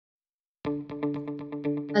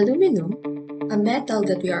Aluminum, a metal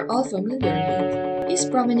that we are all familiar with, is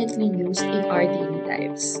prominently used in our daily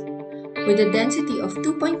lives. With a density of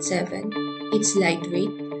 2.7, its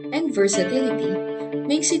lightweight and versatility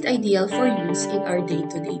makes it ideal for use in our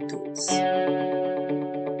day-to-day tools.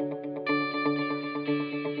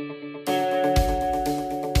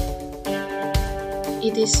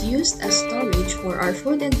 It is used as storage for our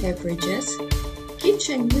food and beverages,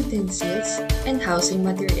 kitchen utensils, and housing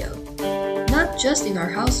material. Not just in our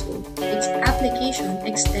household, its application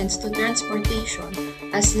extends to transportation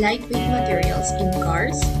as lightweight materials in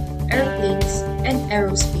cars, airplanes, and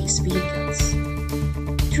aerospace vehicles.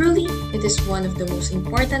 Truly, it is one of the most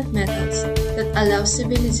important metals that allows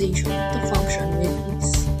civilization to function with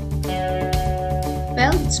ease.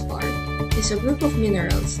 Feldspar is a group of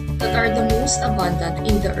minerals that are the most abundant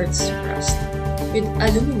in the Earth's crust, with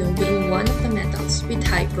aluminum being one of the metals with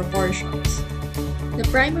high proportions. The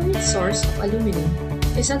primary source of aluminum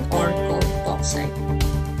is an ore called bauxite.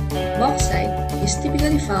 Bauxite is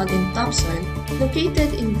typically found in topsoil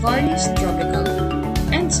located in various tropical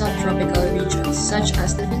and subtropical regions such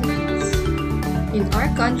as the Philippines. In our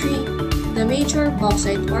country, the major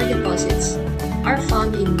bauxite ore deposits are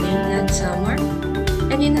found in mainland Samar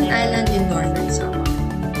and in an island in northern Samar.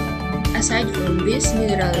 Aside from this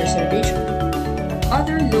mineral reservation,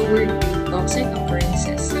 other lower-grade bauxite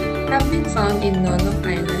occurrences have been found in Nonoc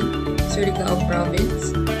Island, Surigao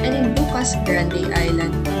Province, and in Bucas Grande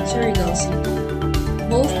Island, Surigao City,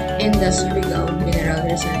 both in the Surigao Mineral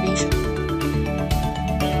Reservation.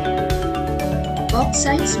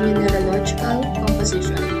 Bauxite's mineralogical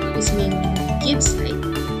composition is mainly gibbsite,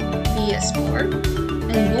 PS4,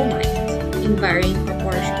 and boehmite in varying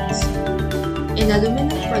proportions. In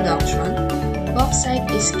aluminum production, bauxite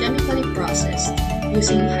is chemically processed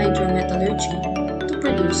using hydrometallurgy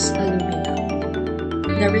produce alumina.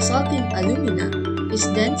 The resulting alumina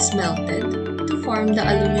is then smelted to form the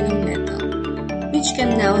aluminum metal, which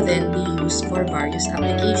can now then be used for various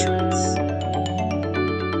applications.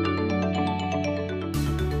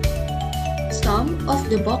 Some of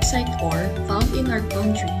the bauxite ore found in our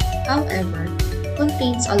country, however,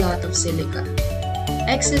 contains a lot of silica.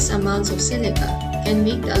 Excess amounts of silica can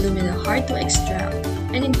make the alumina hard to extract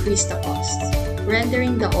and increase the costs,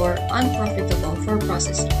 rendering the ore unprofitable for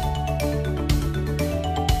processing.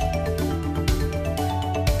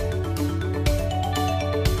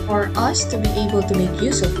 For us to be able to make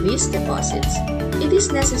use of these deposits, it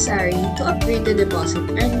is necessary to upgrade the deposit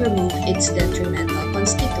and remove its detrimental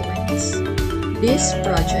constituents. This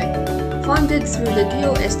project, funded through the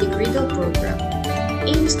DOST Cradle program,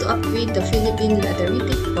 aims to upgrade the Philippine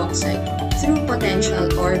Lateritic bauxite through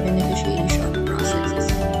potential ore beneficiation processes.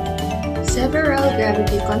 Several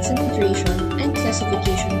gravity concentration and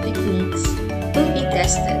classification techniques will be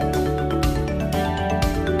tested.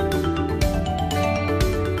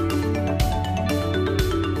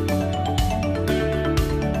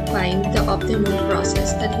 Find the optimal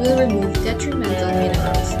process that will remove detrimental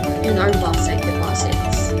minerals in our bauxite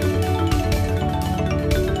deposits.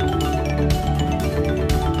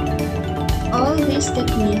 All these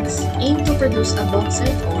techniques aim to produce a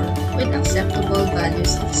bauxite ore with acceptable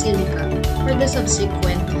values of silica for the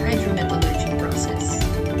subsequent hydrometallurgy process.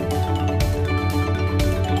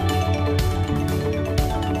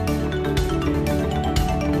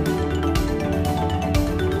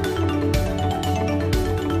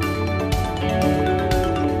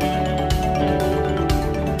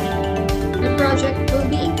 The project will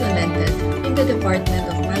be implemented in the Department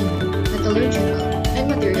of Mining, Metallurgical, and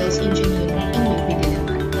Materials Engineering in UP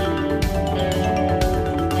Diliman.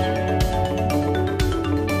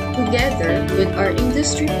 Together with our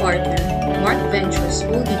industry partner, Marcventures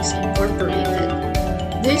Holdings Inc,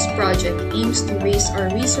 this project aims to raise our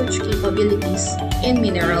research capabilities in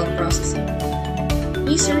mineral processing.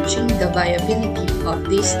 Researching the viability of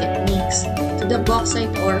these techniques to the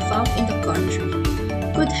bauxite ore found in the country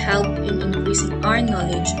could help in increasing our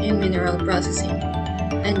knowledge in mineral processing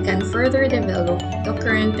and can further develop the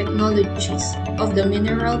current technologies of the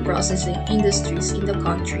mineral processing industries in the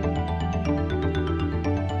country.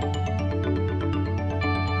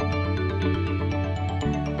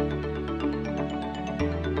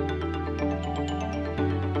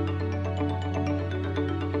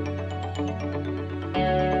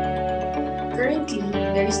 Currently,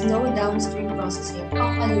 there is no downstream processing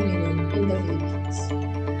of aluminum in the Philippines.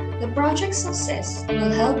 The project's success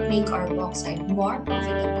will help make our bauxite more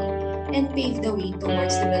profitable and pave the way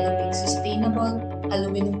towards developing sustainable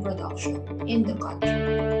aluminum production in the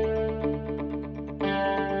country.